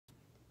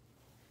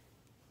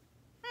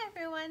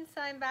everyone,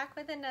 so I'm back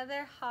with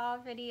another haul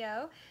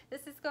video.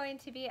 This is going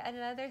to be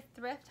another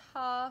thrift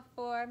haul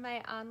for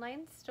my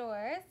online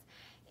stores,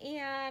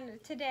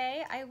 and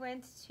today I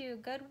went to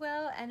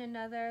Goodwill and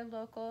another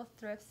local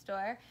thrift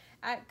store.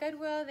 At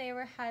Goodwill they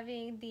were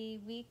having the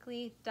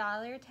weekly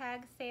dollar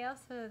tag sale,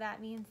 so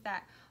that means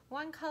that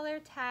one color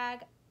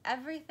tag,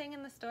 everything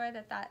in the store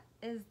that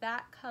is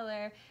that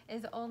color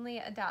is only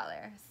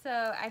 $1. So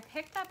I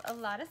picked up a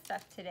lot of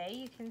stuff today.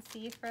 You can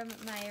see from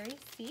my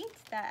receipt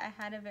that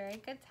I had a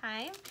very good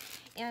time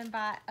and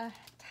bought a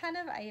ton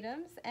of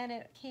items, and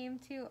it came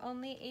to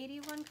only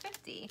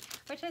 $81.50,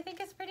 which I think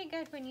is pretty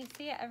good when you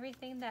see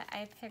everything that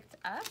I picked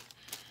up.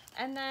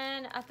 And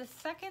then at the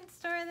second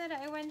store that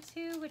I went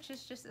to, which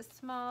is just a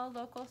small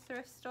local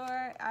thrift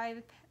store, I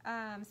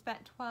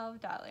spent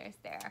 $12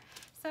 there.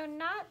 So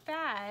not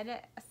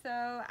bad.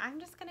 So I'm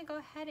just gonna go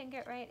ahead and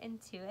get right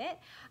into it.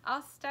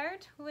 I'll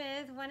start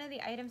with one of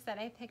the items that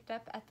I picked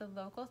up at the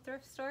local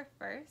thrift store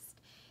first.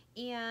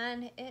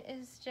 And it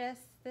is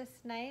just this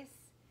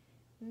nice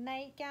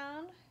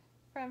nightgown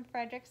from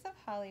Fredericks of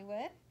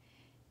Hollywood.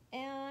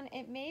 And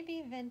it may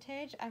be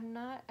vintage, I'm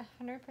not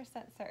 100%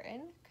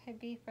 certain. Could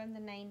be from the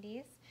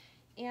 90s.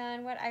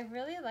 And what I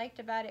really liked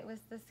about it was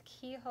this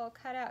keyhole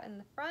cutout in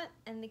the front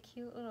and the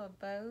cute little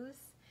bows.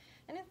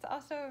 And it's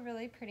also a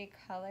really pretty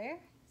color.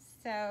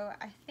 So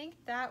I think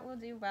that will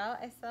do well.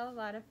 I sell a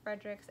lot of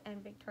Fredericks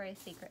and Victoria's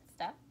Secret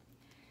stuff.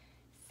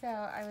 So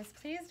I was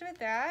pleased with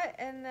that.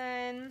 And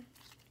then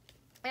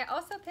I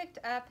also picked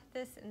up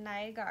this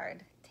Nygaard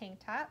tank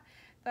top.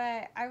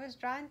 But I was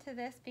drawn to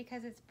this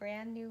because it's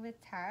brand new with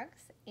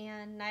tags,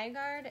 and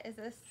Nygaard is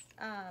this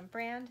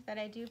brand that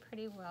I do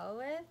pretty well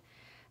with.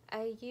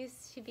 I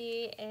used to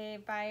be a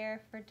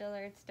buyer for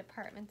Dillard's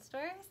department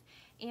stores,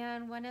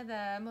 and one of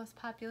the most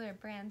popular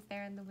brands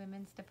there in the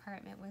women's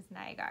department was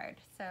Nygaard.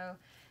 So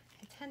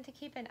I tend to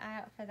keep an eye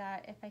out for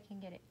that if I can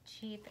get it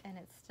cheap and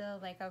it's still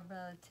like a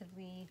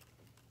relatively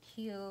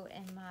cute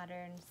and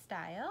modern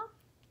style.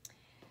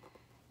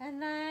 And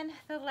then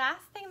the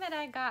last thing that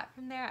I got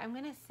from there, I'm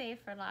gonna save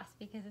for last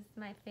because it's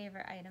my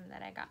favorite item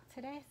that I got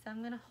today. So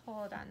I'm gonna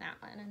hold on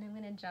that one, and I'm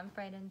gonna jump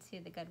right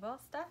into the Goodwill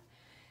stuff.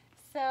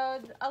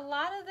 So a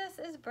lot of this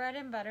is bread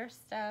and butter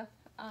stuff,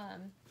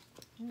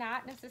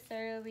 not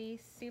necessarily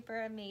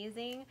super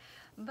amazing,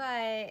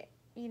 but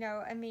you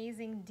know,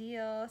 amazing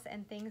deals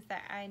and things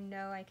that I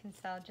know I can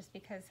sell just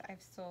because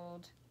I've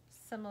sold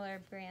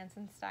similar brands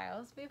and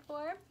styles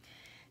before.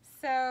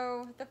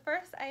 So the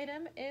first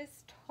item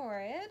is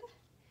Torrid.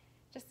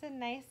 Just a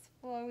nice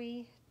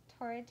flowy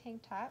Torrid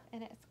tank top,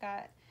 and it's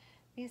got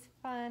these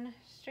fun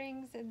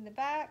strings in the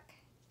back,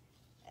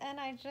 and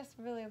I just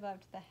really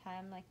loved the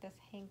hem, like this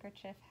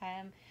handkerchief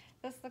hem.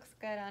 This looks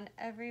good on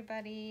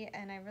everybody,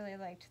 and I really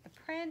liked the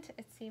print.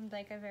 It seemed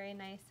like a very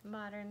nice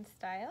modern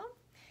style,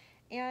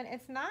 and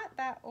it's not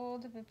that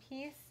old of a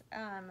piece.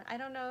 I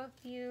don't know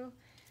if you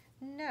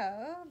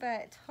know,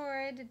 but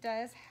Torrid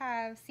does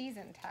have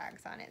season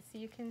tags on it, so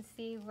you can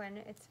see when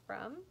it's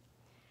from.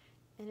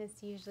 And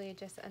it's usually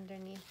just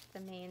underneath the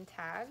main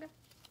tag.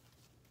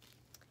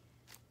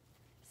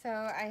 So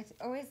I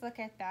always look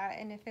at that,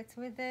 and if it's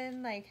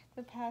within like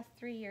the past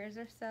 3 years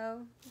or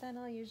so, then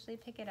I'll usually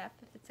pick it up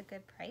if it's a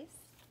good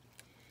price.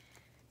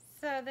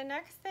 So the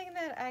next thing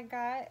that I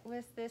got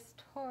was this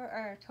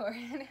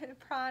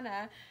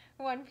Prana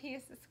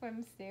one-piece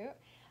swimsuit,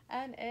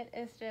 and it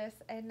is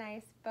just a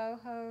nice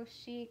boho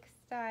chic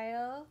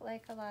style,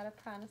 like a lot of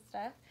Prana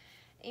stuff,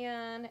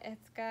 and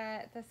it's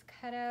got this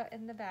cutout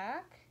in the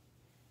back.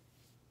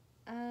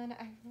 And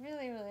I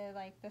really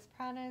like this.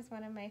 Prana is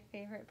one of my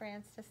favorite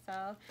brands to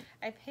sell.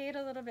 I paid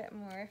a little bit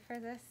more for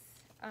this,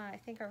 I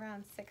think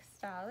around $6,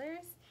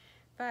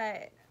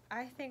 but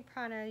I think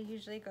Prana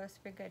usually goes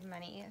for good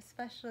money,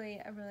 especially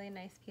a really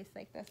nice piece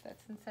like this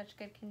that's in such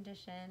good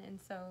condition and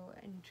so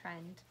in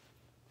trend.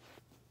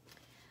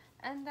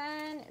 And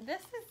then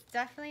this is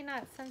definitely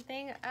not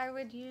something I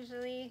would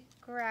usually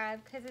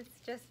grab because it's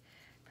just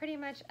pretty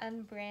much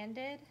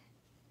unbranded,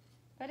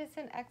 but it's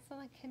in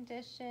excellent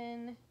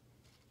condition.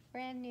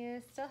 Brand new,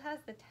 still has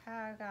the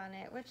tag on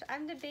it, which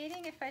I'm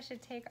debating if I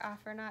should take off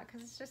or not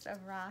because it's just a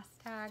Ross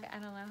tag. I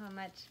don't know how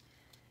much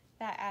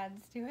that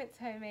adds to it,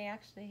 so I may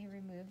actually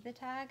remove the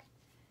tag.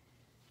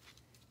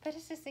 But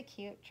it's just a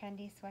cute,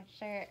 trendy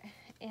sweatshirt,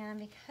 and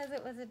because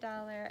it was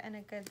 $1 and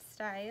a good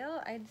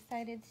style, I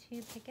decided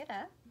to pick it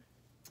up.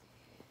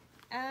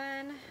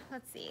 And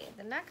let's see,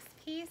 the next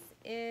piece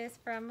is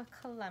from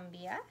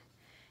Columbia,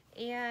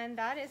 and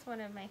that is one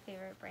of my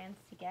favorite brands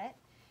to get.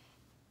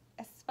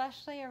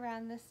 Especially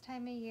around this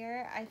time of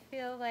year. I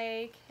feel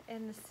like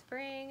in the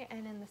spring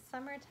and in the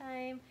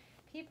summertime,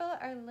 people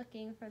are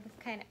looking for this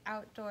kind of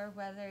outdoor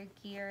weather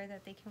gear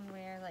that they can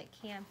wear, like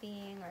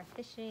camping or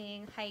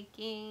fishing,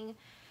 hiking.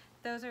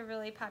 Those are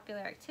really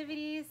popular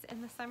activities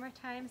in the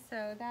summertime,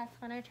 so that's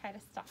when I try to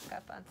stock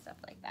up on stuff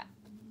like that.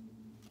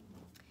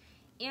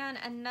 And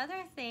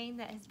another thing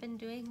that has been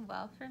doing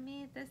well for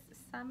me this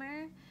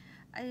summer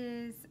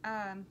is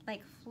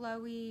like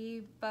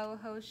flowy,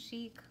 boho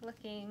chic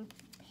looking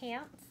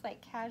pants,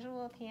 like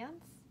casual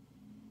pants.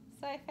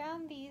 So I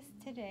found these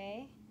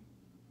today,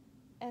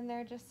 and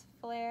they're just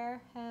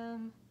flare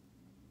hem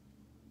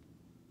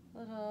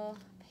little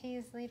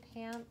paisley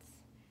pants.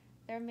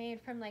 They're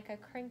made from like a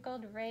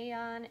crinkled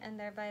rayon, and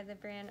they're by the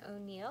brand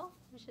O'Neill,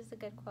 which is a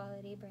good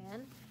quality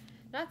brand.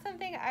 Not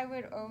something I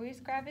would always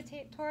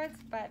gravitate towards,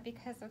 but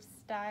because of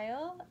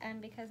style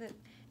and because it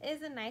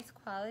is a nice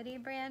quality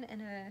brand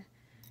and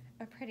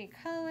a pretty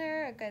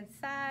color, a good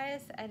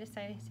size, I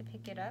decided to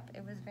pick it up.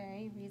 It was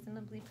very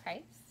reasonably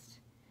priced.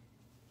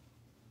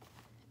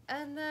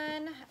 And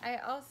then I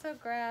also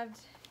grabbed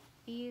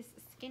these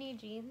skinny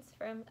jeans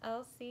from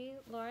LC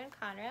Lauren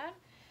Conrad,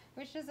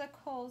 which is a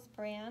Kohl's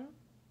brand,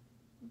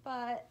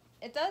 but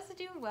it does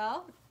do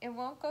well. It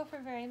won't go for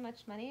very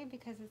much money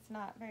because it's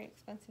not very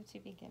expensive to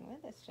begin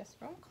with. It's just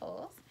from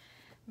Kohl's,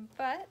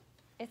 but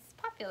it's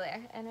popular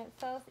and it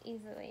sells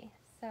easily.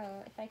 So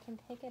if I can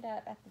pick it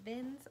up at the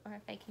bins or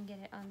if I can get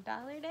it on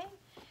Dollar Day,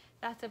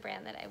 that's a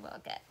brand that I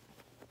will get.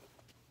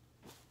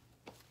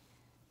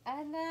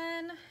 And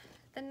then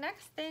the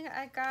next thing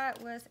I got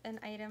was an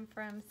item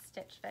from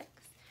Stitch Fix.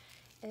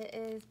 It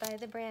is by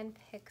the brand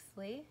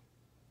Pixley,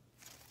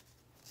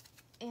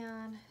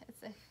 and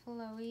it's a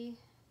flowy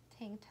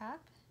tank top.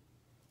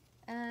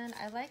 And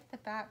I like the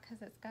back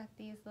because it's got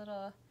these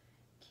little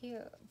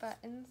cute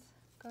buttons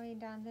going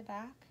down the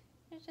back.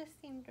 It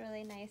just seemed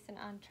really nice and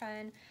on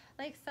trend,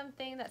 like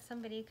something that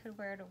somebody could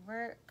wear to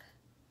work.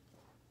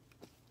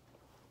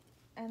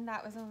 And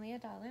that was only $1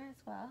 as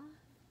well.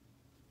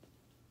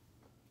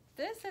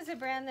 This is a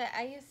brand that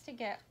I used to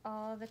get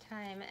all the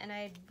time, and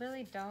I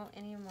really don't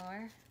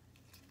anymore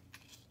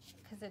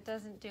because it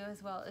doesn't do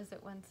as well as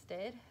it once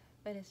did,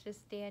 but it's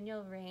just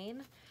Daniel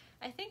Rain.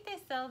 I think they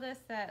sell this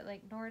at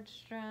like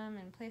Nordstrom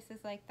and places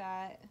like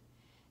that,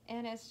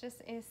 and it's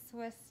just a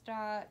Swiss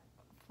dot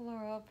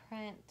floral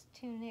print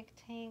tunic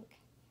tank.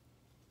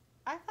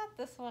 I thought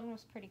this one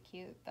was pretty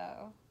cute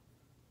though,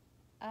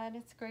 and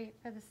it's great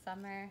for the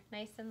summer,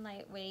 nice and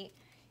lightweight.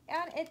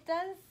 And it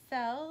does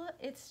sell,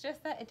 it's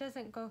just that it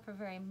doesn't go for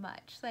very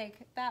much. Like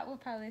that will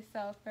probably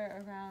sell for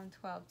around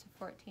 $12 to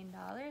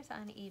 $14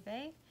 on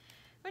eBay,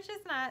 which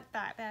is not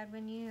that bad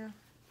when you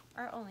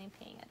are only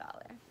paying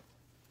 $1.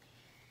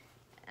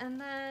 And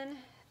then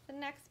the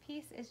next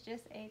piece is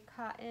just a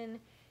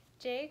cotton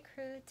J.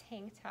 Crew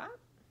tank top.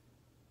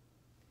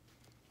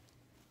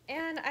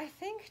 And I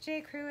think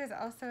J. Crew is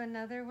also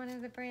another one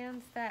of the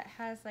brands that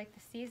has like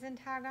the season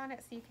tag on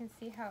it so you can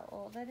see how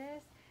old it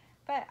is.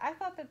 But I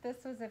thought that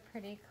this was a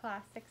pretty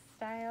classic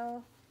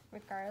style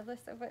regardless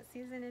of what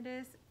season it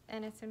is,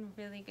 and it's in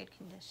really good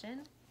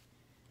condition.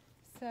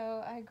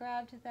 So I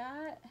grabbed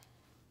that.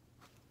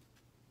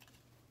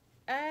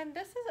 And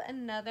this is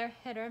another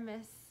hit or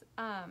miss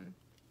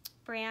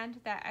brand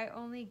that I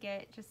only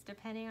get just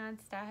depending on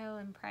style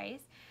and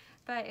price,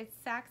 but it's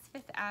Saks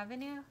Fifth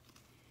Avenue.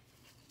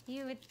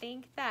 You would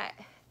think that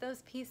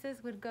those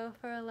pieces would go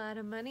for a lot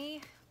of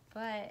money,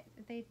 but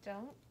they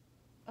don't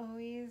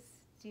always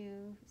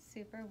do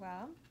super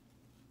well.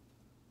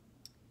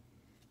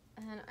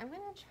 And I'm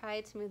gonna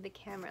try to move the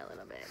camera a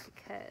little bit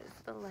because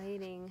the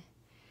lighting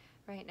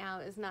right now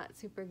is not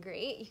super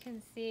great. You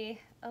can see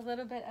a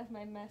little bit of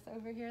my mess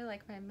over here,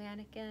 like my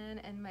mannequin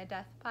and my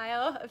death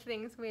pile of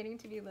things waiting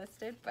to be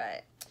listed,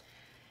 but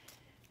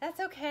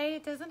that's okay.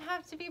 It doesn't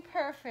have to be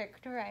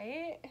perfect,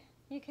 right?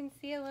 You can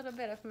see a little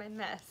bit of my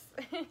mess.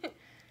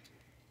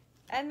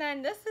 And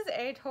then this is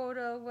a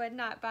total would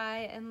not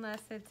buy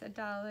unless it's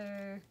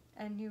 $1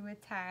 and new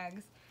with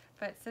tags.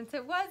 But since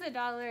it was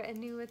 $1 and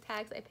new with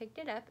tags, I picked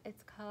it up.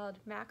 It's called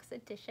Max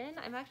Edition.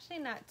 I'm actually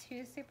not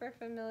too super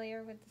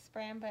familiar with this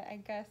brand, but I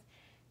guess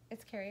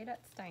it's carried at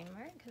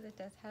Steinmart because it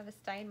does have a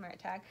Steinmart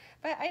tag.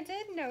 But I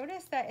did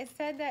notice that it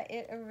said that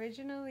it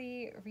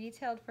originally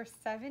retailed for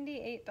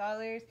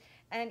 $78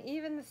 and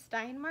even the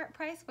Steinmart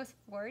price was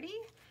 $40.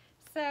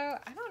 So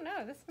I don't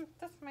know,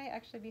 this might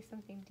actually be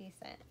something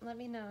decent. Let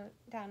me know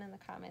down in the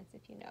comments if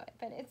you know it.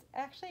 But it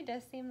actually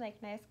does seem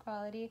like nice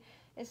quality.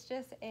 It's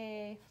just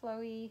a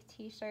flowy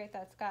t-shirt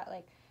that's got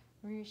like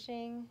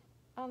ruching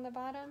on the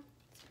bottom.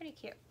 It's pretty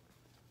cute.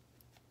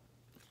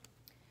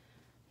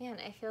 Man,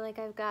 I feel like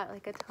I've got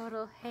like a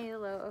total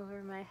halo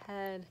over my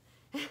head.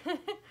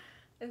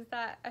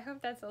 I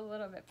hope that's a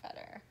little bit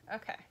better.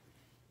 Okay,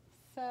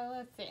 so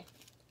let's see.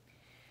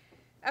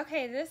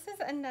 Okay, this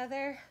is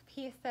another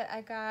piece that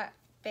I got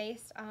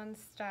based on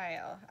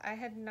style. I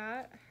had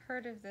not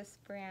heard of this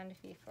brand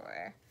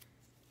before,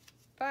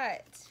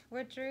 but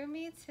what drew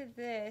me to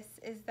this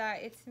is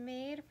that it's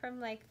made from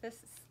like this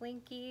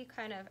slinky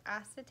kind of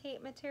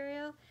acetate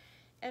material,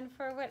 and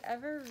for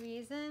whatever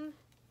reason,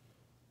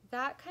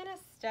 that kind of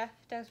stuff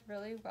does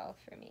really well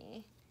for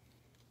me.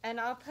 And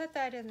I'll put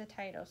that in the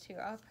title too.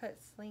 I'll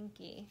put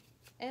slinky,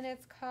 and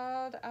it's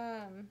called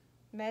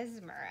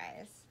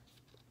Mesmerize.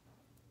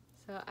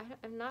 So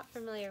I'm not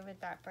familiar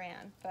with that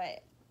brand,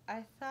 but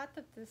I thought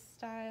that this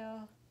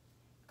style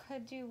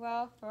could do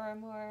well for a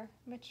more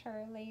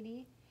mature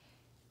lady,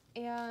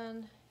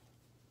 and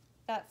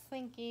that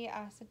slinky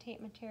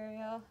acetate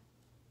material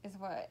is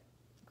what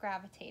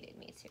gravitated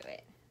me to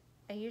it.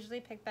 I usually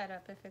pick that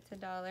up if it's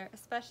 $1,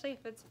 especially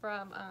if it's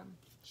from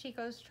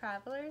Chico's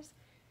Travelers.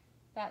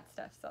 That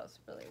stuff sells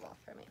really well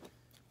for me.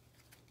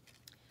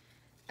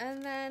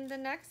 And then the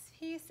next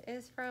piece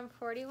is from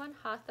 41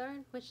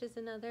 Hawthorne, which is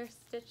another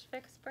Stitch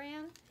Fix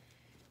brand.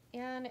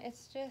 And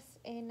it's just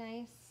a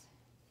nice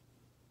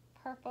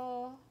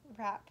purple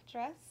wrap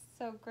dress,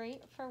 so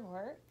great for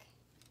work.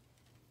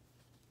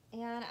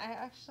 And I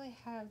actually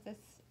have this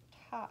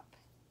top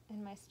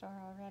in my store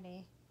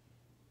already.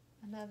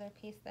 Another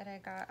piece that I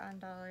got on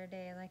Dollar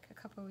Day like a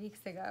couple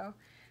weeks ago.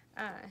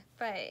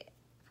 But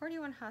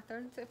 41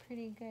 Hawthorne's a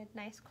pretty good,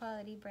 nice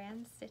quality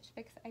brand. Stitch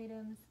Fix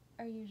items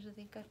are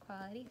usually good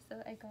quality,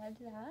 so I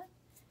grabbed that.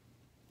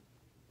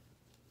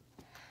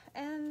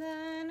 And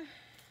then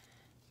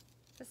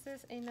this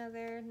is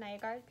another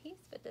Nygaard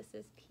piece, but this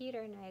is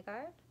Peter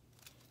Nygaard.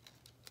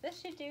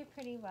 This should do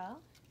pretty well.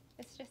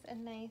 It's just a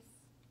nice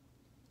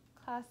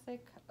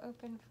classic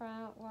open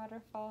front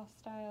waterfall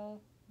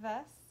style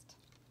vest.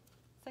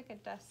 It's like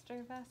a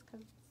duster vest because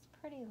it's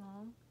pretty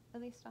long,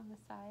 at least on the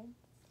sides.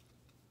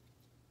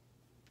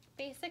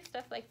 Basic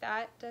stuff like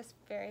that does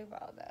very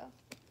well though.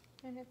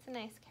 And it's a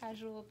nice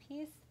casual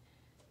piece.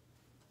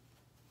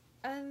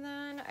 And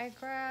then I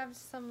grabbed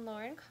some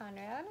Lauren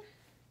Conrad.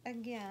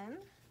 Again,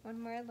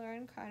 one more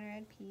Lauren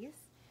Conrad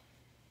piece.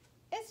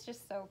 It's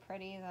just so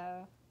pretty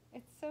though.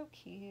 It's so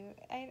cute.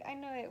 I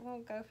know it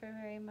won't go for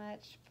very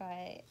much,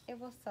 but it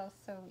will sell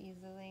so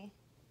easily.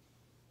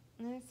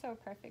 And it's so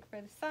perfect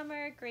for the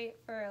summer. Great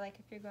for like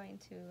if you're going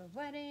to a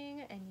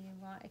wedding and you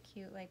want a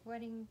cute like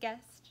wedding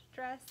guest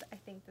dress. I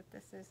think that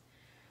this is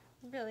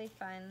really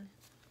fun.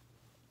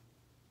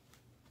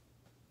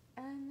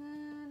 And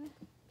then,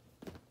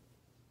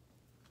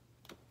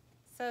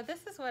 so this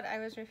is what I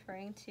was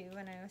referring to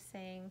when I was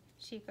saying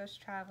Chico's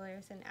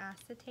Travelers and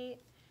acetate.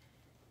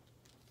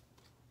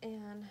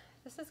 And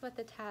this is what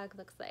the tag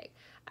looks like.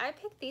 I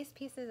pick these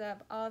pieces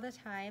up all the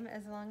time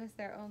as long as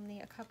they're only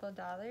a couple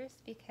dollars,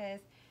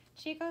 because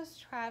Chico's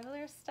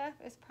Traveler stuff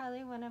is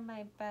probably one of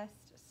my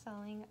best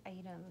selling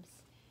items.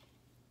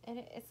 And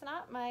it's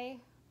not my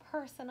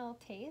personal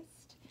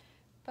taste,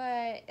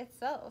 but it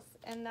sells,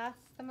 and that's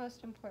the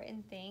most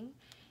important thing.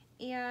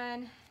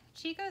 And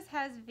Chico's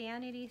has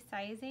vanity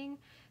sizing,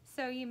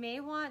 so you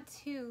may want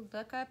to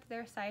look up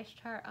their size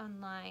chart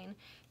online,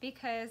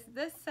 because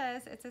this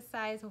says it's a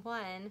size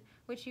 1,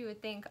 which you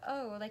would think,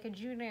 oh, like a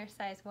junior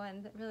size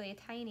 1, really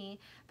tiny,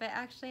 but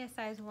actually a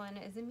size 1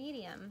 is a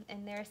medium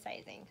in their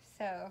sizing.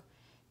 So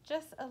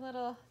just a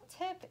little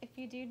tip, if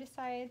you do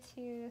decide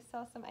to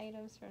sell some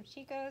items from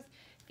Chico's,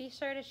 be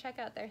sure to check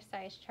out their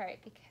size chart,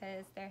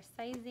 because their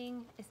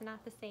sizing is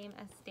not the same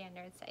as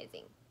standard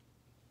sizing.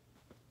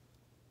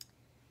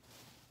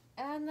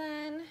 And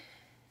then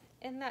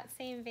in that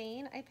same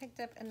vein, I picked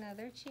up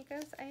another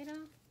Chico's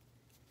item.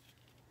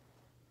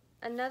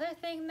 Another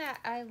thing that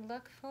I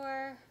look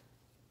for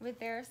with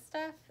their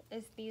stuff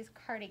is these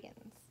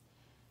cardigans.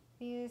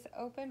 These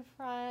open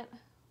front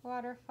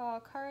waterfall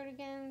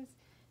cardigans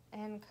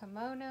and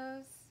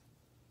kimonos.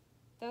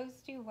 Those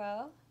do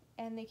well,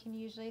 and they can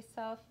usually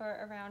sell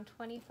for around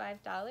 $25,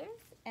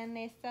 and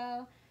they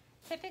sell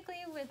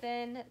typically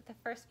within the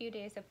first few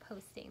days of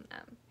posting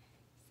them.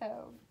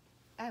 So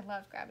I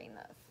love grabbing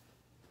those.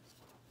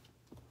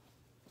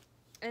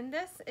 And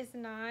this is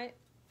not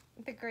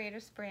the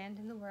greatest brand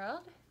in the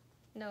world.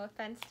 No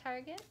offense,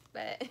 Target,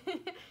 but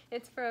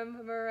it's from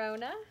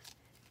Merona,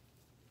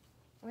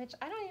 which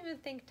I don't even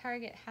think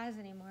Target has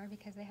anymore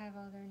because they have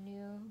all their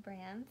new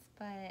brands,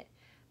 but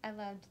I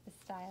loved the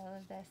style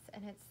of this,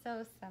 and it's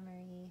so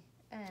summery.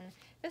 And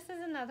this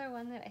is another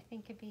one that I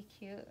think could be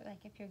cute, like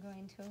if you're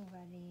going to a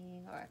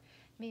wedding or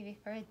maybe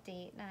for a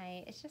date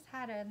night. It's just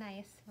had a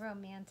nice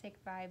romantic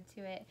vibe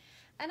to it.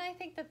 And I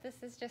think that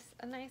this is just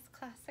a nice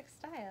classic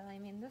style. I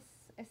mean, this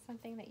is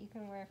something that you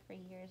can wear for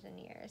years and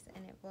years,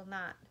 and it will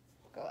not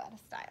go out of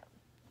style.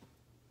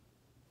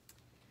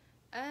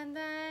 And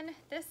then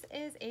this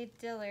is a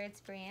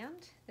Dillard's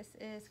brand. This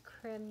is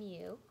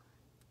Cremu.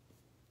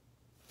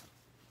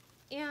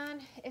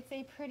 And it's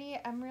a pretty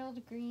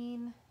emerald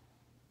green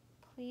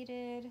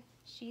pleated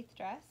sheath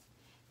dress.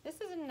 This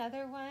is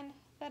another one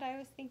that I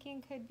was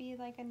thinking could be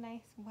like a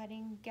nice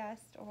wedding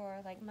guest or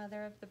like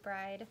mother of the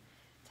bride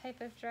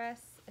type of dress.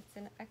 It's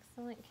in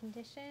excellent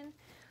condition.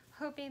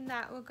 Hoping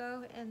that will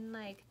go in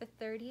like the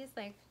 30s,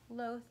 like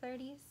low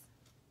 30s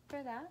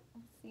for that.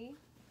 We'll see.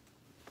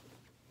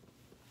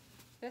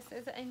 This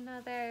is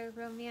another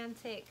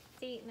romantic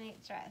date night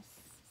dress.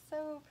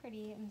 So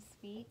pretty and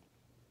sweet.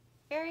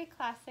 Very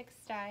classic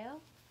style,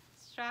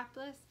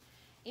 strapless,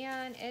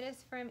 and it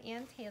is from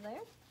Ann Taylor,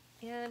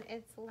 and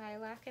it's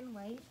lilac and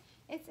white.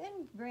 It's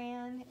in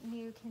brand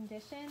new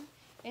condition.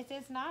 It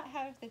does not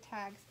have the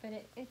tags, but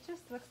it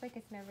just looks like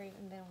it's never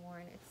even been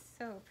worn. It's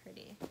so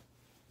pretty.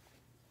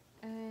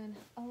 And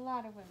a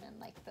lot of women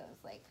like those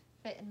like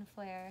fit and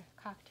flare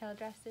cocktail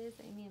dresses.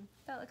 I mean,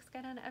 that looks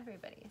good on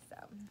everybody, so.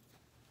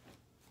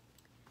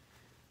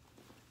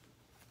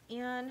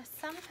 And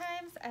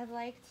sometimes I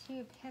like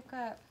to pick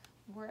up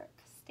work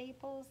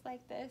staples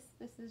like this.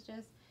 This is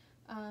just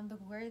the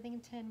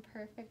Worthington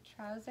Perfect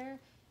Trouser.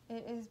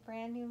 It is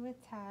brand new with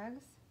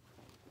tags,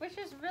 which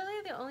is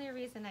really the only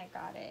reason I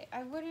got it.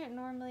 I wouldn't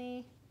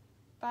normally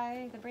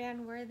buy the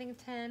brand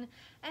Worthington,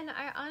 and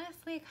I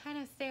honestly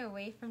kind of stay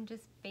away from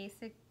just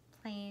basic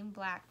plain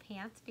black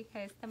pants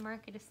because the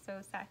market is so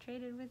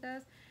saturated with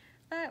those.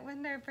 But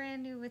when they're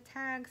brand new with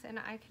tags and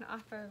I can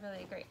offer a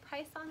really great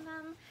price on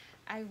them,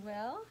 I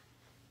will.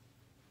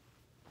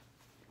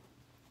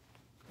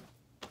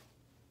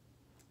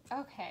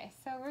 Okay,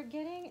 so we're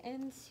getting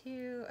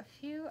into a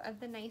few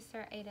of the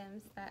nicer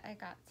items that I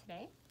got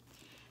today.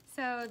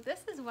 So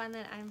this is one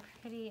that I'm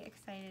pretty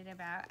excited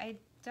about. I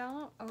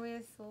don't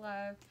always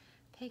love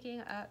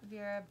picking up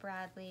Vera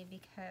Bradley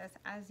because,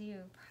 as you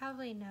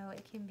probably know,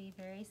 it can be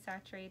very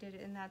saturated,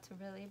 and that's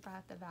really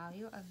brought the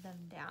value of them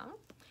down.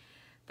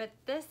 But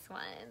this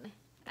one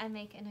I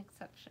make an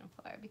exception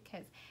for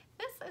because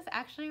this is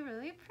actually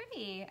really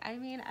pretty. I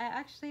mean, I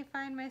actually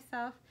find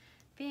myself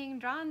being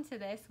drawn to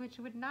this, which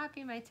would not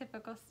be my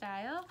typical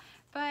style,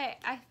 but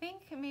I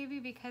think maybe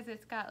because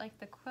it's got like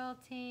the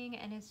quilting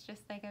and it's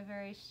just like a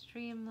very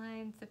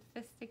streamlined,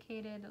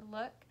 sophisticated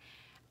look,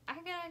 I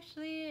could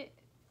actually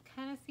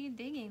kind of see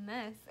digging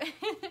this.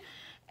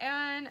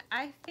 And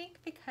I think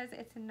because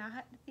it's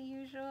not the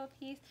usual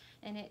piece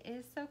and it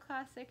is so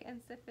classic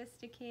and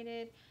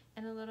sophisticated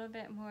and a little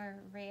bit more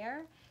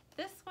rare,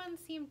 this one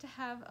seemed to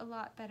have a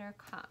lot better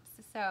comps.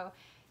 So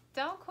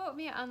don't quote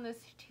me on this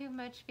too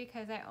much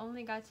because I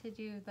only got to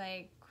do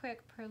like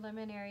quick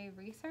preliminary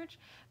research,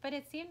 but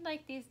it seemed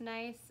like these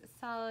nice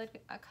solid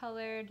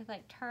colored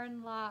like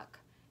turn lock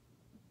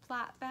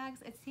flat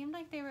bags, it seemed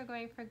like they were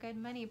going for good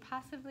money,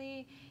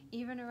 possibly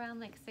even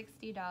around like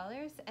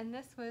 $60, and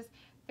this was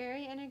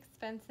very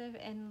inexpensive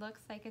and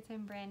looks like it's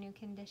in brand new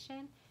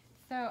condition.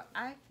 So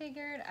I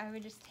figured I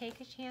would just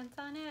take a chance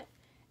on it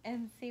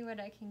and see what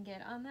I can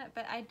get on that,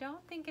 but I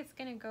don't think it's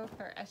gonna go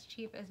for as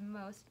cheap as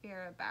most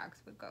Vera bags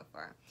would go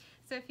for.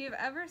 So if you've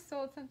ever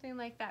sold something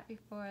like that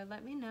before,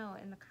 let me know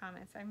in the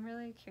comments. I'm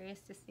really curious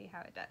to see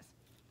how it does.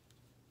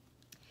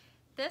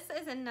 This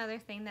is another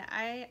thing that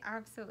I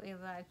absolutely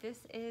love. This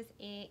is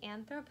a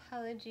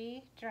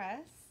Anthropologie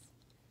dress,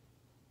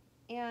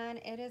 and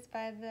it is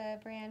by the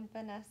brand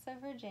Vanessa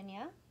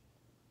Virginia,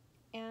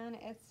 and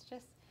it's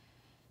just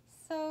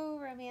so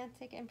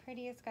romantic and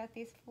pretty. It's got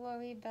these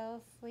flowy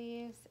bell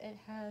sleeves. It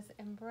has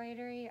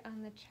embroidery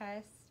on the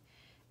chest,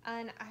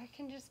 and I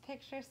can just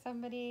picture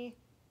somebody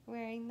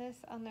wearing this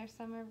on their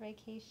summer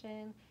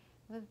vacation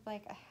with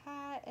like a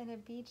hat and a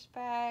beach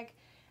bag,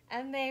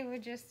 and they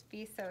would just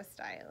be so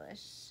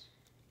stylish.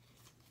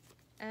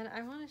 And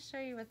I want to show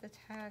you what the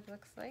tag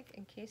looks like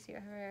in case you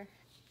ever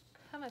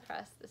come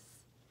across this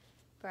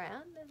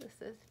brand.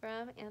 This is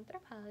from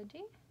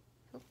Anthropologie.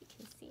 Hope you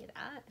can see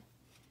that.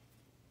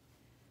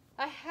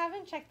 I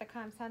haven't checked the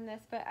comps on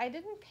this, but I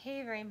didn't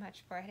pay very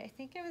much for it. I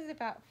think it was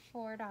about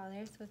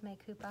 $4 with my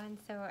coupon,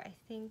 so I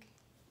think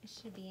it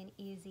should be an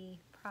easy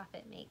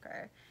profit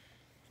maker.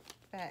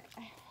 But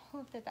I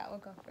hope that that will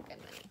go for good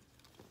money.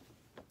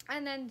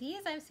 And then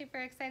these I'm super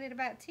excited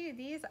about too.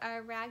 These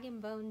are Rag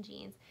 & Bone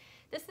jeans.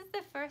 This is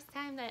the first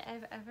time that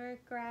I've ever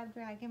grabbed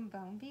Rag &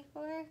 Bone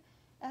before,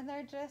 and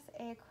they're just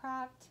a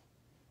cropped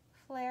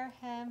flare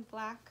hem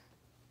black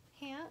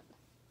pant.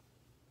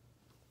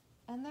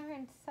 And they're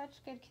in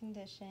such good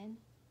condition.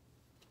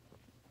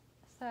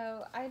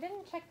 So I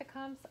didn't check the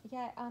comps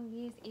yet on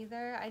these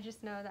either. I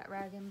just know that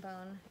Rag &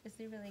 Bone is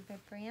a really good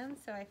brand,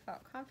 so I felt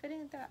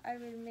confident that I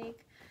would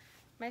make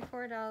my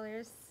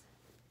 $4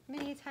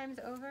 many times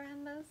over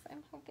on those,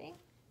 I'm hoping.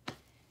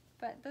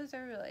 But those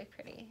are really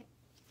pretty.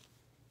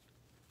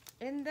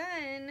 And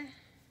then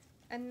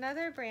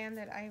another brand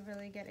that I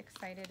really get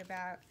excited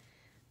about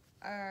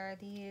are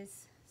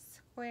these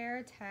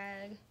square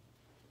tag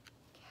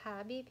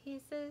cabbie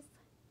pieces.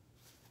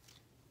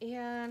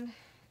 And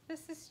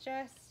this is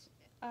just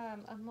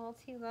a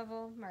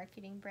multi-level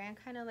marketing brand,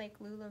 kind of like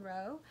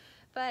LuLaRoe,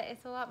 but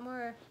it's a lot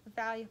more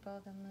valuable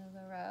than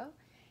LuLaRoe.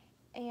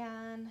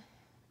 And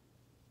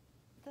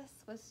this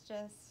was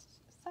just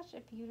such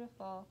a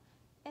beautiful,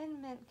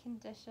 in mint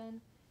condition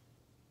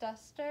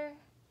duster.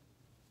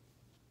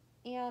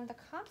 And the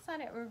comps on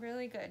it were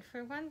really good.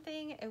 For one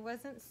thing, it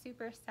wasn't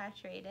super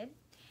saturated,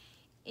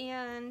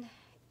 and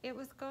it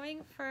was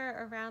going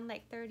for around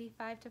like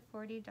 $35 to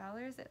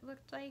 $40, it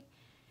looked like.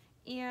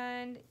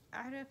 And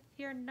if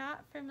you're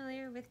not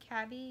familiar with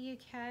cabbie, you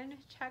can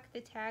check the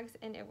tags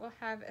and it will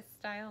have a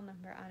style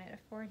number on it,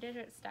 a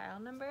 4-digit style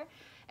number.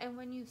 And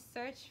when you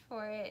search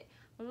for it,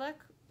 look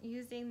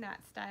using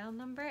that style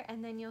number,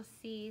 and then you'll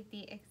see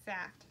the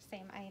exact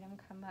same item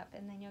come up,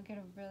 and then you'll get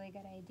a really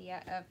good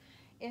idea of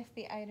if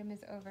the item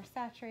is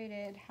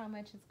oversaturated, how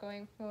much it's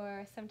going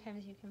for.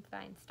 Sometimes you can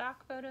find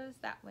stock photos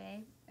that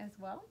way as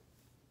well.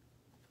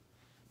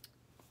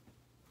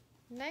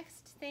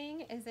 Next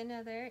thing is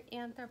another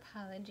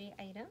Anthropologie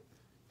item,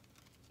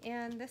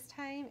 and this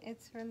time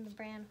it's from the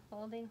brand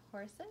Holding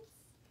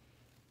Horses.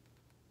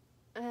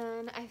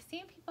 And I've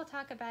seen people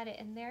talk about it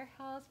in their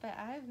hauls, but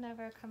I've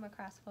never come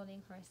across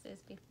Holding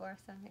Horses before,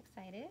 so I'm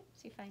excited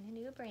to find a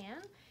new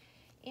brand.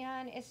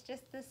 And it's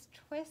just this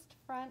twist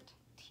front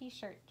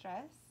t-shirt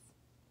dress.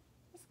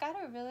 It's got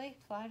a really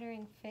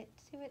flattering fit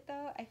to it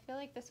though. I feel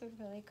like this would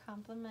really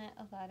complement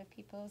a lot of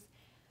people's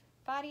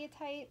body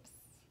types,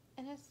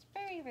 and it's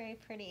very, very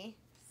pretty.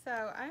 So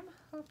I'm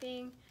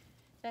hoping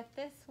that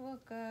this will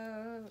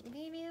go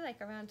maybe like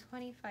around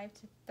 25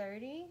 to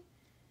 30.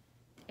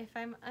 If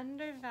I'm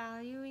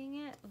undervaluing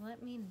it,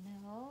 let me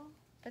know.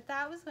 But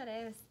that was what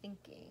I was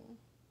thinking,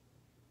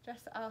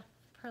 just off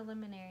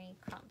preliminary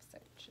comp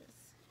searches.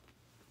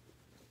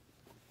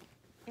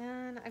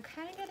 And I'm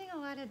kind of getting a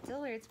lot of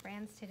Dillard's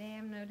brands today,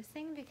 I'm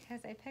noticing,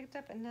 because I picked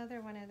up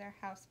another one of their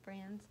house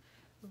brands,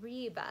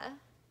 Reba.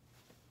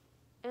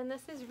 And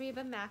this is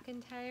Reba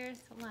McEntire's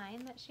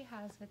line that she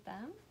has with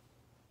them.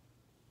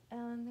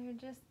 And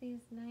they're just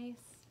these nice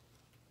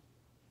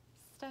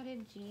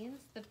studded jeans.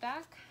 The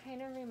back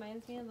kind of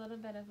reminds me a little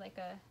bit of like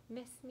a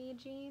Miss Me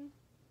jean.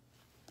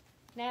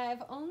 Now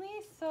I've only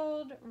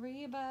sold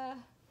Reba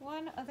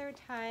one other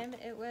time.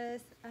 It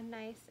was a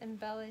nice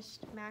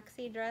embellished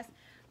maxi dress,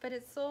 but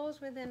it sold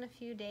within a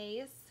few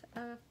days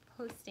of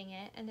posting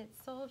it, and it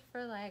sold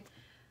for like,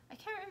 I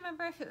can't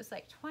remember if it was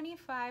like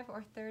 $25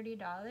 or $30,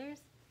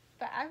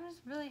 but I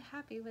was really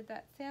happy with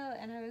that sale,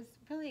 and I was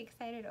really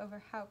excited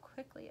over how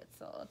quickly it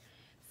sold.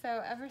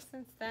 So ever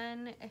since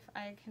then, if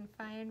I can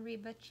find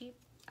Reba cheap,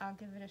 I'll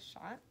give it a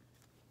shot.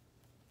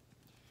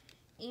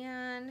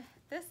 And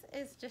this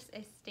is just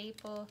a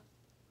staple,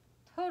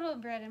 total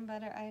bread and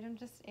butter item,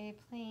 just a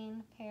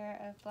plain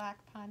pair of black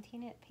ponte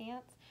knit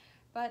pants.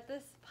 But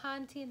this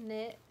ponte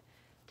knit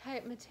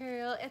type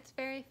material, it's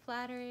very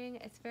flattering,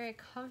 it's very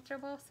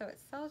comfortable, so it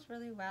sells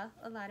really well.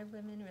 A lot of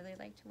women really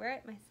like to wear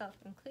it, myself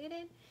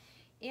included.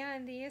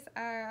 And these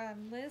are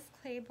Liz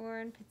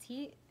Claiborne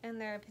Petite, and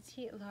they're a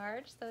petite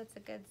large, so it's a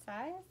good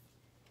size.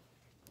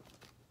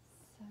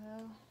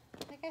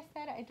 So, like I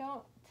said, I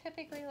don't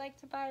typically like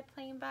to buy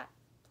plain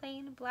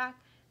black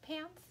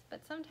pants,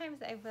 but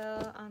sometimes I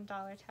will on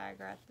Dollar Tag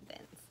or at the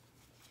bins.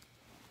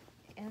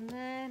 And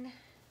then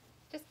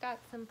just got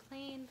some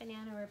plain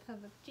Banana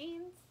Republic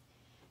jeans,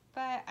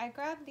 but I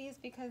grabbed these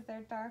because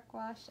they're dark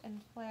wash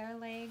and flare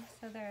legs,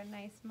 so they're a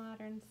nice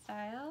modern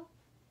style.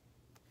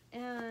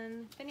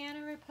 And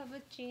Banana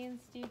Republic jeans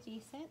do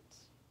decent.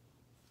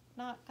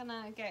 Not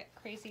gonna get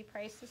crazy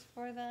prices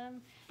for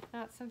them.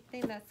 Not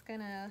something that's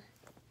gonna,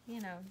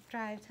 you know,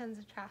 drive tons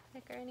of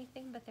traffic or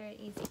anything, but they're an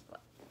easy flip.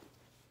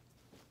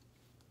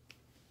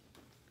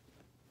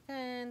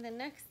 Then the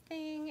next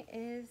thing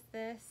is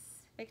this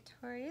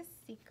Victoria's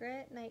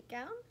Secret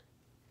nightgown.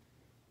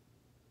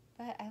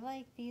 But I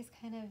like these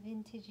kind of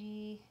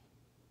vintagey,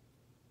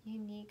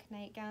 unique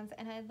nightgowns,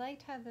 and I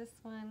liked how this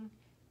one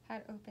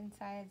had open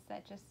sides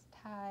that just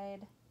tied.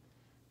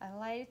 I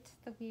liked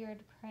the weird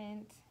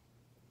print,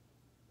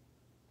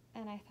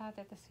 and I thought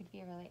that this would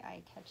be really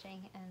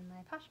eye-catching in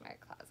my Poshmark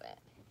closet.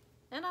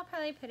 And I'll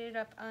probably put it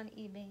up on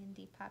eBay and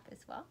Depop as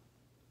well.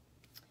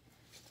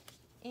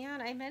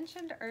 And I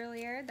mentioned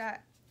earlier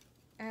that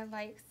I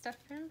like stuff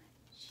from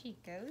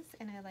Chico's,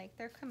 and I like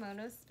their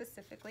kimonos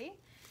specifically.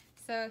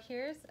 So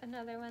here's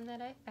another one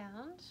that I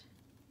found.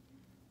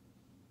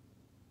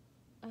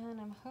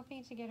 And I'm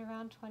hoping to get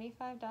around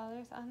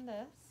 $25 on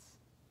this.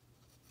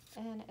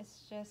 And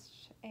it's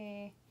just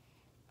a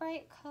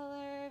bright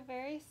color,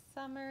 very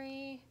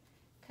summery.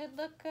 Could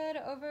look good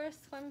over a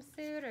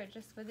swimsuit or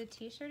just with a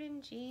t-shirt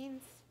and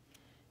jeans.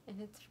 And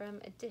it's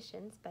from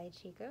Editions by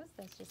Chico's.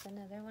 That's just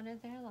another one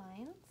of their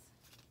lines.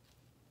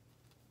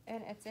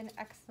 And it's in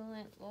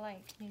excellent,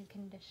 like, new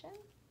condition.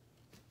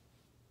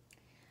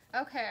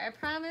 Okay, I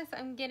promise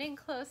I'm getting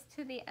close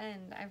to the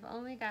end. I've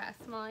only got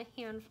a small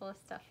handful of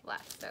stuff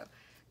left, so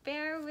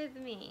bear with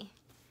me.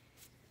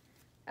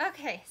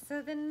 Okay,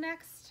 so the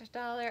next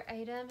dollar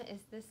item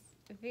is this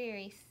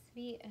very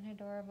sweet and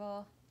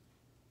adorable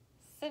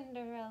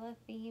Cinderella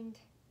themed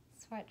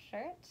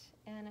sweatshirt,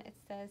 and it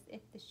says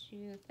if the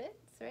shoe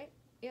fits, right?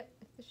 Yep,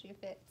 if the shoe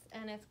fits.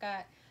 And it's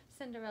got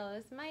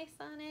Cinderella's mice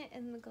on it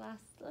and the glass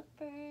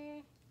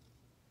slipper.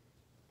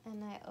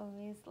 And I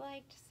always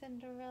liked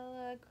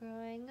Cinderella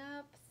growing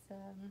up, so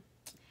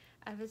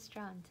I was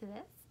drawn to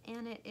this.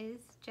 And it is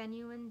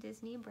genuine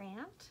Disney brand.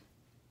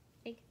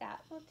 I think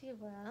that will do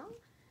well.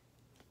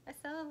 I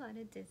sell a lot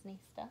of Disney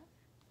stuff.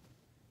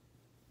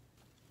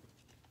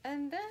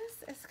 And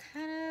this is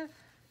kind of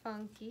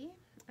funky.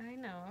 I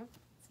know,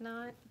 it's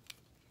not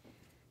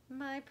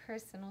my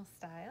personal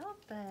style,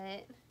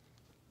 but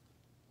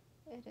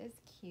it is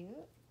cute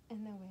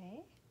in a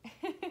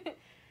way.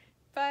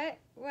 But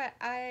what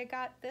I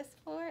got this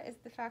for is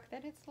the fact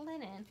that it's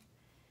linen.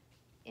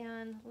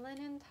 And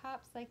linen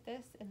tops like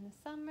this in the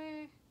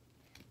summer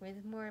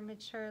with more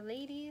mature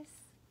ladies,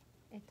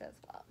 it does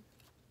well.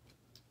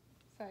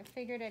 So I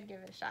figured I'd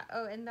give it a shot.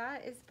 Oh, and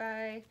that is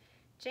by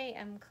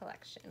JM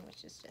Collection,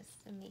 which is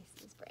just a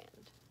Macy's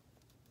brand.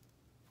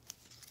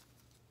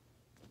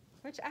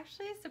 Which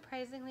actually,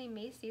 surprisingly,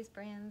 Macy's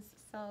brands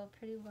sell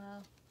pretty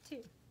well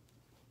too.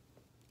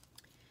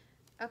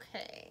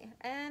 Okay,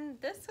 and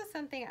this was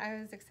something I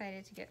was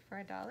excited to get for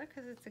 $1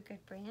 because it's a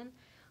good brand.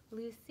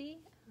 Lucy,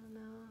 I don't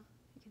know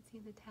if you can see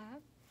the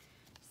tag.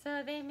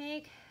 So they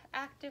make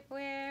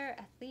activewear,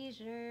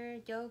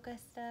 athleisure, yoga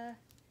stuff,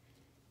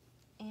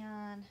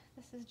 and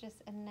this is just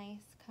a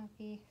nice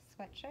comfy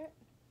sweatshirt.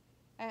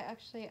 I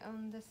actually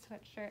own this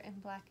sweatshirt in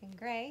black and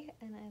gray,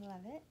 and I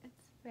love it.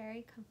 It's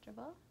very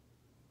comfortable.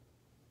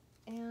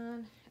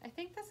 And I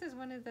think this is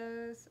one of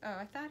those, oh,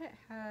 I thought it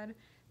had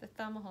the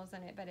thumb holes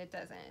in it, but it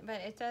doesn't.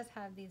 But it does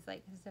have these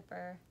like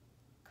zipper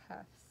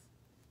cuffs.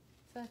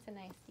 So that's a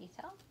nice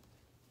detail.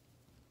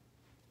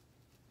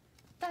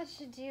 That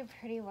should do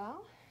pretty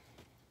well.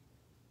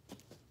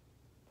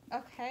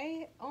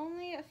 Okay,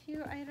 only a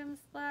few items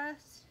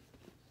left.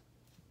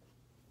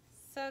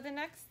 So the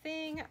next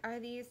thing are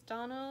these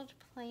Donald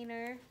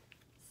Plainer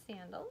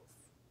sandals.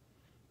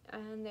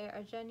 And they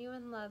are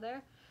genuine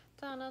leather.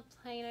 Donald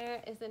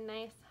Plainer is a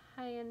nice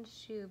high-end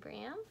shoe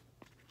brand.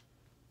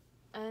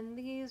 And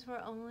these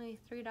were only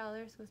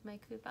 $3 with my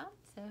coupon,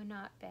 so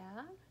not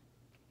bad.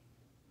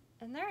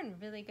 And they're in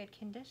really good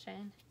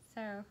condition.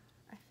 So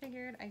I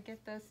figured I'd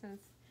get those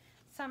since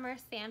summer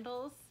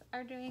sandals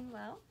are doing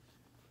well.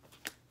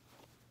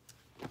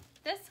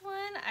 This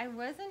one, I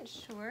wasn't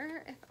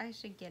sure if I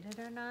should get it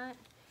or not,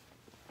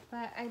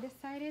 but I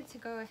decided to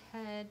go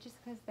ahead just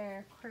because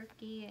they're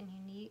quirky and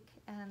unique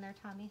and they're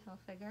Tommy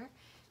Hilfiger.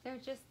 They're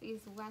just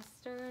these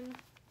Western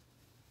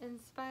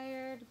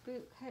inspired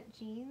bootcut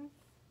jeans.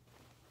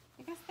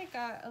 I guess they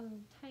got a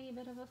tiny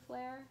bit of a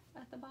flare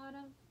at the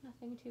bottom,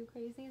 nothing too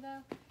crazy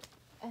though.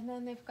 And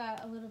then they've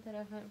got a little bit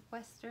of a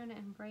Western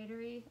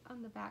embroidery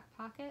on the back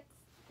pockets.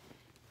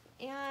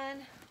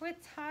 And with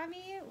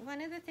Tommy,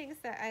 one of the things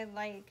that I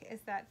like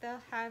is that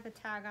they'll have a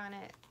tag on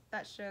it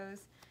that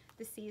shows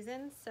the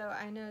season. So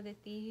I know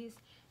that these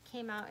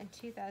came out in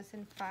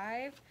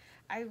 2005.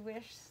 I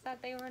wish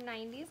that they were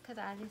 90s because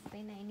obviously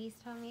 90s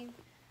Tommy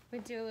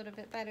would do a little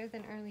bit better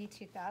than early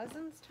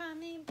 2000s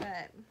Tommy, but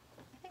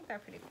I think they're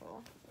pretty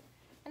cool.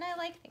 And I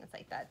like things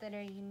like that that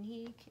are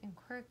unique and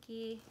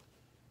quirky.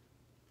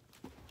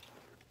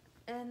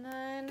 And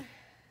then,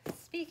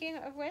 speaking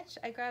of which,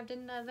 I grabbed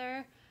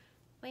another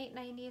late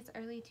 90s,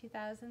 early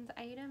 2000s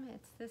item.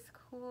 It's this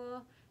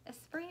cool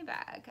Esprit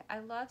bag. I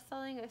love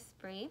selling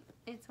Esprit.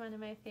 It's one of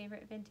my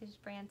favorite vintage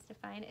brands to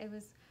find. It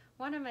was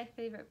one of my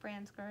favorite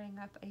brands growing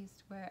up. I used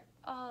to wear it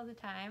all the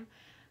time.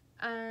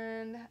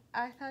 And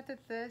I thought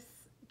that this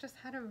just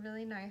had a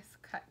really nice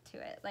cut to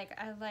it. Like,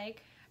 I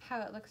like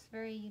how it looks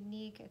very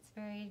unique. It's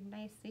very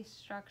nicely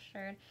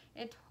structured.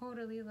 It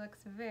totally looks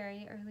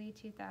very early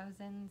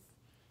 2000s.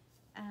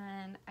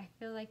 And I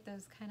feel like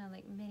those kind of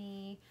like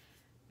mini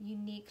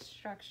unique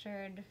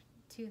structured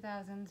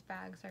 2000s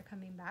bags are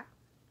coming back.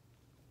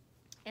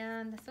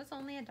 And this was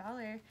only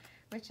 $1,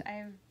 which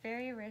I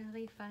very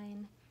rarely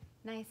find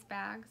nice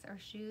bags or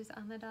shoes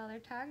on the dollar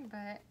tag,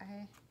 but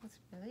I was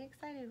really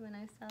excited when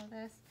I saw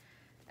this.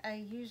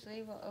 I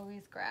usually will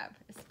always grab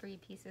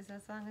Esprit pieces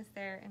as long as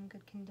they're in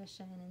good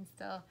condition and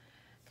still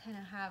kind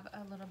of have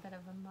a little bit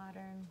of a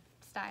modern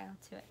style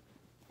to it.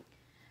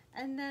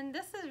 And then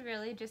this is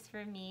really just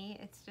for me.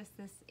 It's just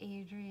this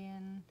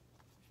Adrian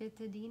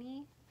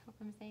Vittadini, hope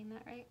I'm saying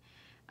that right,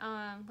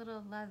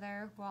 little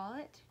leather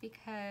wallet,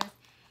 because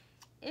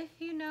if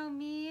you know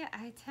me,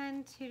 I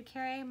tend to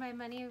carry my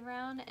money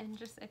around in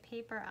just a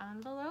paper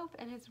envelope,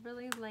 and it's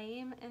really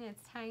lame, and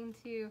it's time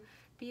to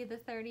be the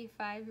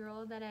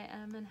 35-year-old that I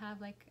am and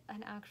have like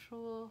an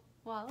actual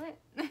wallet.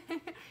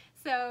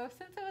 So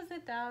since it was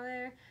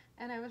 $1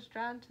 and I was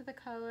drawn to the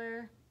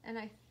color, and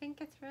I think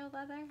it's real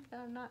leather, though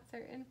I'm not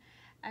certain,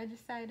 I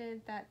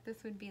decided that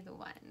this would be the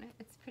one.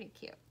 It's pretty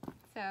cute.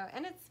 So,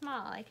 and it's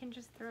small. I can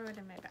just throw it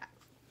in my bag.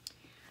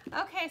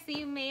 Okay, so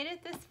you made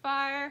it this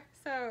far.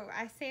 So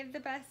I saved the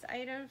best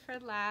item for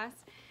last.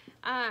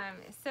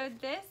 So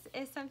this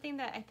is something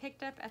that I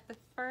picked up at the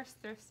first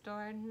thrift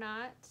store,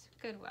 not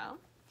Goodwill,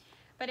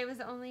 but it was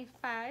only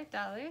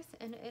 $5,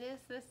 and it is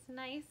this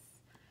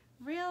nice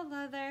real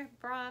leather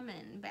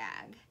Brahmin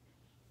bag.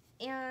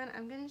 And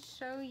I'm going to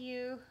show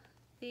you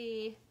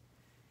the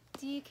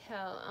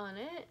decal on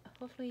it.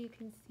 Hopefully you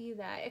can see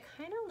that. It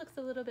kind of looks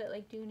a little bit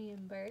like Dooney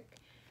and Burke,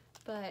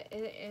 but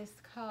it is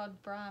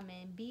called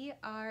Brahmin,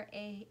 B-R-A-H-M-I-N,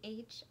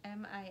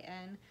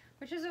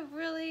 which is a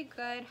really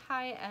good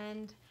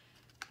high-end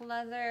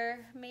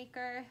leather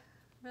maker.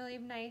 Really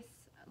nice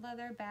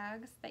leather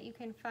bags that you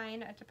can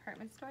find at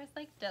department stores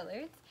like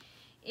Dillard's.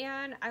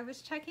 And I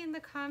was checking the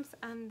comps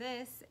on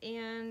this,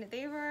 and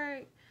they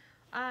were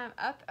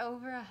up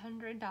over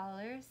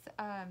 $100.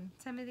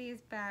 Some of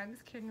these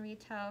bags can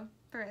retail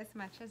for as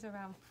much as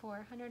around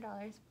 $400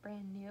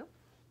 brand new.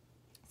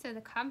 So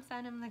the comps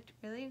on them looked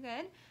really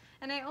good,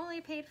 and I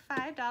only paid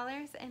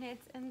 $5, and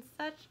it's in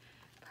such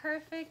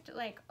perfect,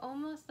 like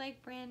almost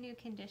like brand new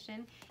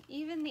condition.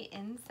 Even the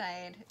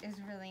inside is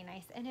really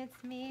nice, and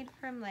it's made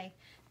from like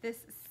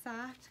this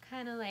soft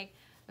kind of like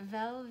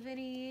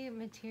velvety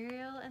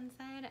material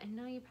inside. I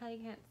know you probably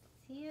can't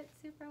see it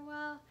super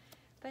well,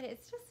 but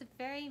it's just a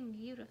very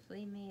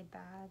beautifully made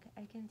bag.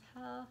 I can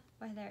tell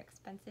why they're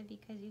expensive,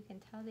 because you can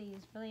tell they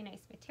use really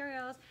nice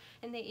materials,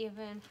 and they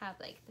even have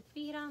like the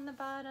feet on the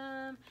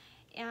bottom,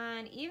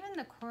 And even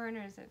the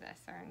corners of this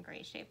are in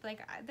great shape.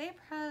 Like, they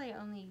probably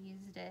only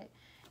used it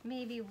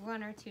maybe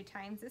 1 or 2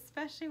 times,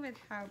 especially with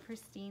how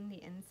pristine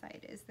the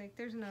inside is. Like,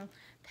 there's no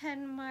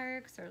pen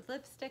marks or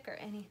lipstick or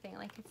anything.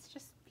 Like, it's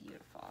just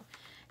beautiful.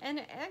 And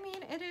I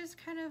mean, it is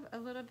kind of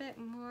a little bit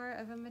more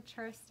of a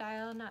mature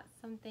style, not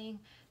something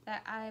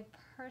that I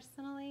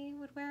personally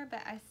would wear,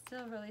 but I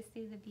still really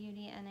see the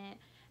beauty in it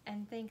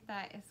and think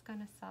that it's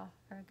gonna sell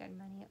for good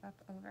money, up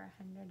over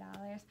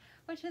 $100,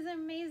 which is an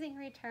amazing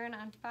return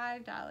on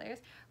 $5,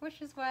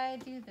 which is why I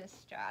do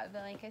this job.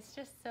 Like, it's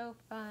just so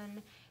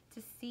fun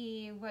to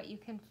see what you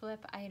can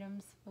flip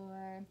items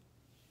for.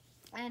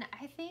 And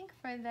I think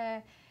for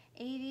the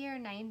 80 or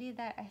 90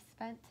 that I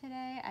spent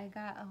today, I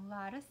got a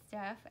lot of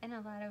stuff and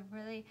a lot of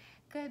really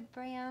good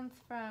brands,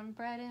 from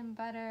bread and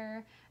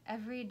butter,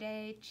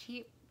 everyday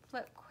cheap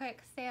flip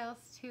quick sales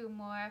to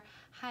more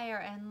higher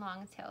end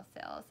long tail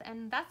sales.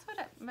 And that's what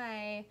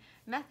my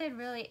method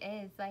really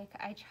is. Like,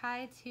 I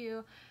try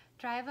to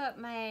drive up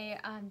my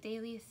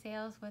daily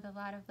sales with a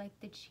lot of like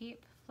the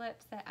cheap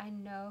flips that I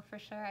know for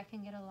sure I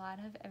can get a lot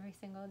of every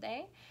single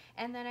day,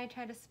 and then I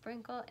try to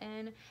sprinkle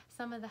in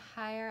some of the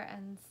higher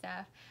end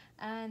stuff,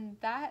 and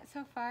that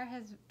so far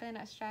has been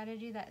a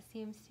strategy that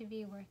seems to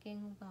be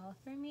working well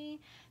for me.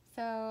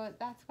 So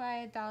that's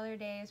why dollar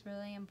day is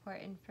really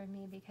important for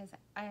me, because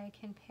I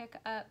can pick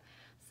up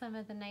some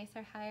of the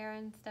nicer higher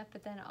end stuff,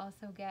 but then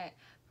also get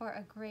for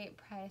a great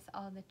price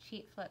all the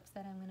cheap flips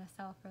that I'm going to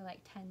sell for like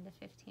 $10 to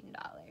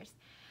 $15.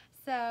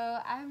 So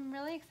I'm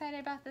really excited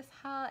about this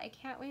haul. I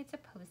can't wait to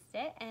post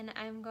it, and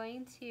I'm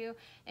going to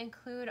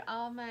include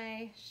all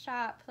my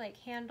shop like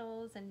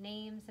handles and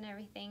names and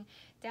everything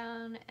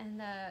down in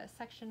the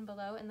section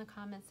below in the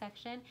comment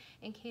section,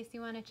 in case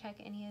you want to check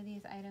any of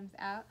these items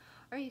out,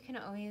 or you can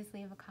always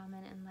leave a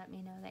comment and let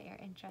me know that you're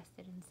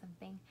interested in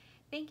something.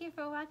 Thank you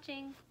for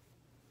watching.